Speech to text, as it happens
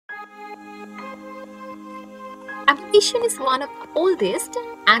Amputation is one of the oldest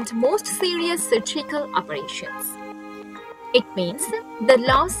and most serious surgical operations. It means the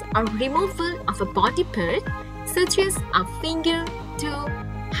loss or removal of a body part such as a finger, toe,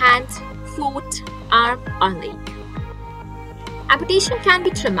 hand, foot, arm, or leg. Amputation can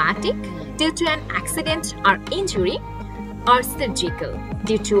be traumatic due to an accident or injury, or surgical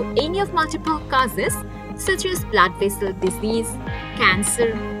due to any of multiple causes such as blood vessel disease,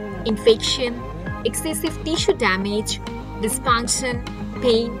 cancer, infection, excessive tissue damage, dysfunction,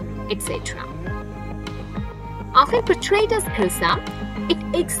 pain, etc. Often portrayed as gruesome, it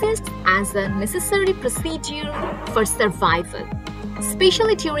exists as a necessary procedure for survival,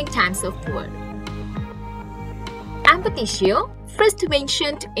 especially during times of war. Amputatio, first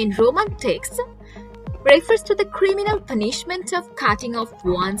mentioned in Roman texts, refers to the criminal punishment of cutting off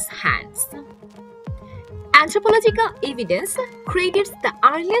one's hands. Anthropological evidence credits the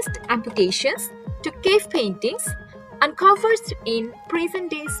earliest amputations to cave paintings uncovered in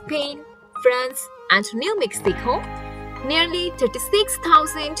present-day Spain, France, and New Mexico nearly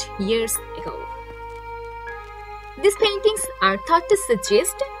 36,000 years ago. These paintings are thought to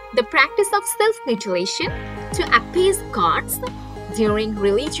suggest the practice of self-mutilation to appease gods during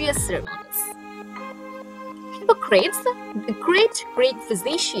religious ceremonies. Hippocrates, the great Greek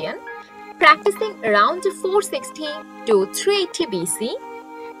physician, practicing around 460 to 380 BC,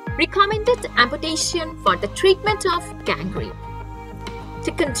 recommended amputation for the treatment of gangrene.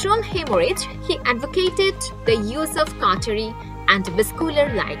 To control hemorrhage, he advocated the use of cautery and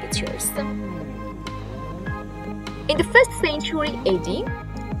vascular ligatures. In the 1st century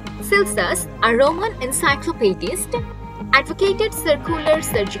AD, Celsus, a Roman encyclopedist, advocated circular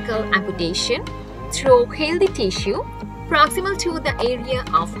surgical amputation through healthy tissue proximal to the area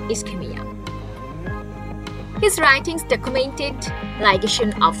of ischemia. His writings documented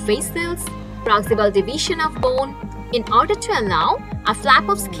ligation of vessels, proximal division of bone in order to allow a flap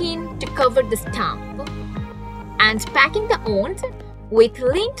of skin to cover the stump, and packing the wound with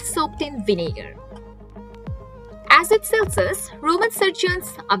lint soaked in vinegar. As with Celsus, Roman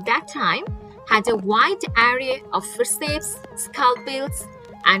surgeons of that time had a wide array of forceps, scalpels,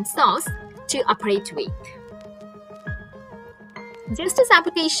 and saws to operate with. Just as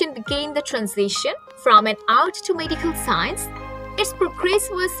amputation began the transition from an art to medical science, its progress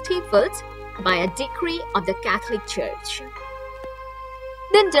was stifled by a decree of the Catholic Church.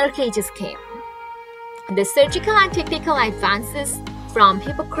 Then Dark Ages came. The surgical and technical advances from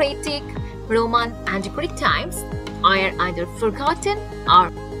Hippocratic, Roman, and Greek times are either forgotten or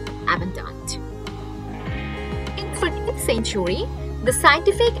abandoned. In the 14th century, the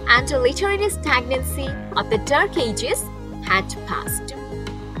scientific and literary stagnancy of the Dark Ages had passed.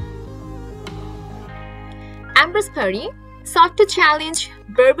 Ambrose Parry sought to challenge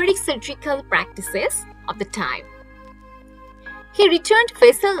barbaric surgical practices of the time. He returned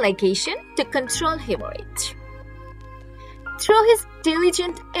vessel ligation to control hemorrhage. Through his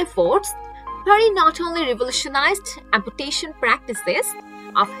diligent efforts, Parry not only revolutionized amputation practices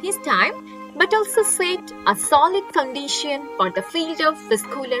of his time, but also set a solid foundation for the field of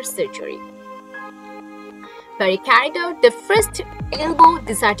vascular surgery. Parry carried out the first elbow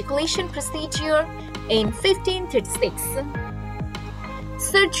disarticulation procedure in 1536.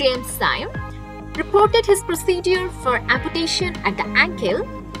 Sir James Syme reported his procedure for amputation at the ankle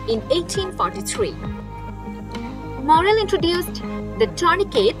in 1843. Morel introduced the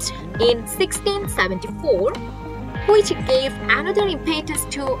tourniquet in 1674, which gave another impetus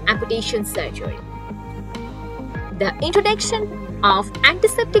to amputation surgery. The introduction of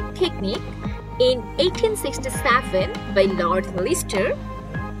antiseptic technique in 1867 by Lord Lister,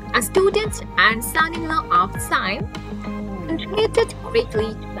 a student and son-in-law of Syme, contributed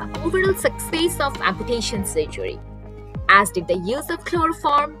greatly to the overall success of amputation surgery, as did the use of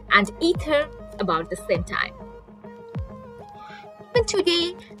chloroform and ether about the same time. Even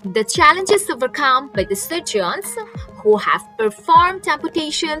today, the challenges overcome by the surgeons who have performed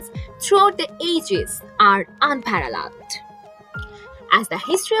amputations throughout the ages are unparalleled. As the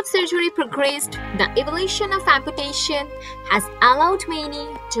history of surgery progressed, the evolution of amputation has allowed many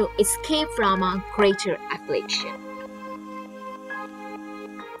to escape from a greater affliction.